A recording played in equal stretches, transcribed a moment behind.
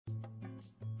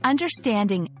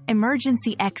Understanding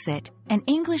Emergency Exit, an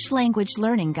English language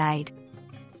learning guide.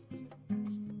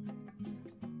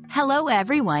 Hello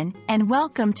everyone, and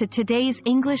welcome to today's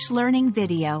English learning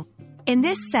video. In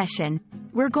this session,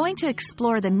 we're going to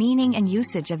explore the meaning and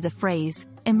usage of the phrase,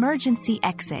 emergency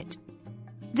exit.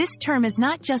 This term is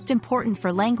not just important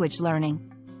for language learning,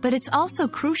 but it's also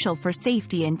crucial for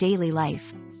safety in daily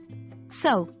life.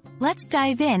 So, let's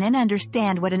dive in and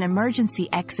understand what an emergency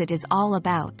exit is all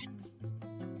about.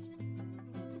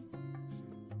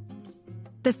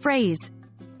 The phrase,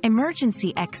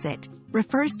 emergency exit,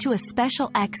 refers to a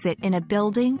special exit in a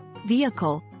building,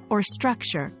 vehicle, or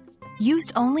structure,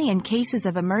 used only in cases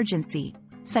of emergency,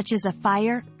 such as a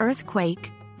fire,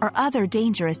 earthquake, or other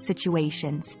dangerous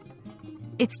situations.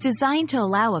 It's designed to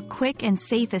allow a quick and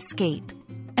safe escape.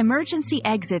 Emergency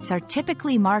exits are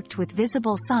typically marked with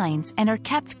visible signs and are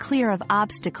kept clear of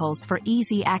obstacles for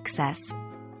easy access.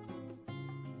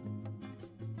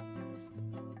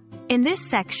 In this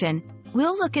section,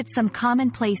 we'll look at some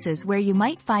common places where you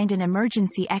might find an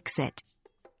emergency exit.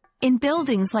 In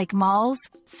buildings like malls,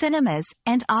 cinemas,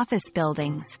 and office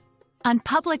buildings. On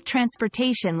public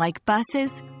transportation like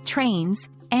buses, trains,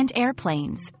 and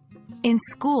airplanes. In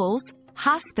schools,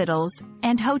 hospitals,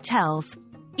 and hotels.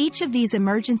 Each of these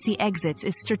emergency exits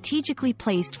is strategically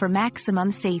placed for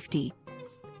maximum safety.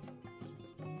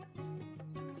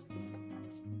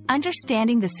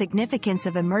 Understanding the significance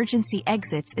of emergency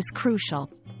exits is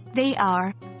crucial. They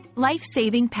are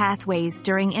life-saving pathways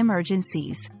during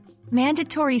emergencies,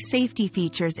 mandatory safety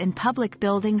features in public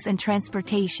buildings and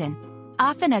transportation,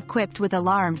 often equipped with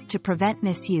alarms to prevent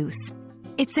misuse.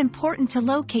 It's important to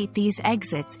locate these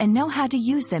exits and know how to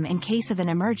use them in case of an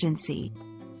emergency.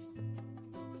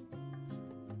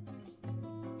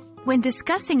 When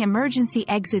discussing emergency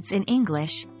exits in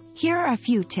English, here are a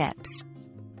few tips.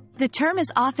 The term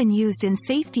is often used in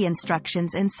safety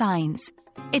instructions and signs.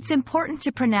 It's important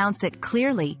to pronounce it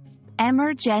clearly,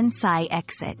 emergency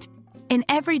exit. In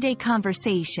everyday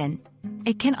conversation,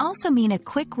 it can also mean a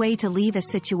quick way to leave a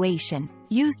situation,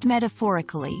 used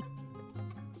metaphorically.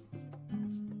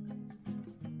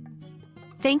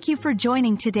 Thank you for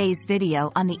joining today's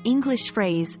video on the English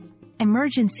phrase,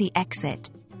 emergency exit.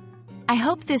 I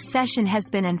hope this session has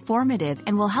been informative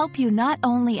and will help you not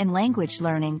only in language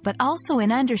learning but also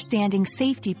in understanding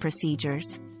safety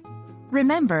procedures.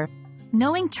 Remember,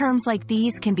 knowing terms like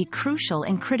these can be crucial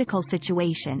in critical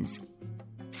situations.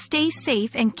 Stay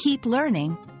safe and keep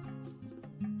learning.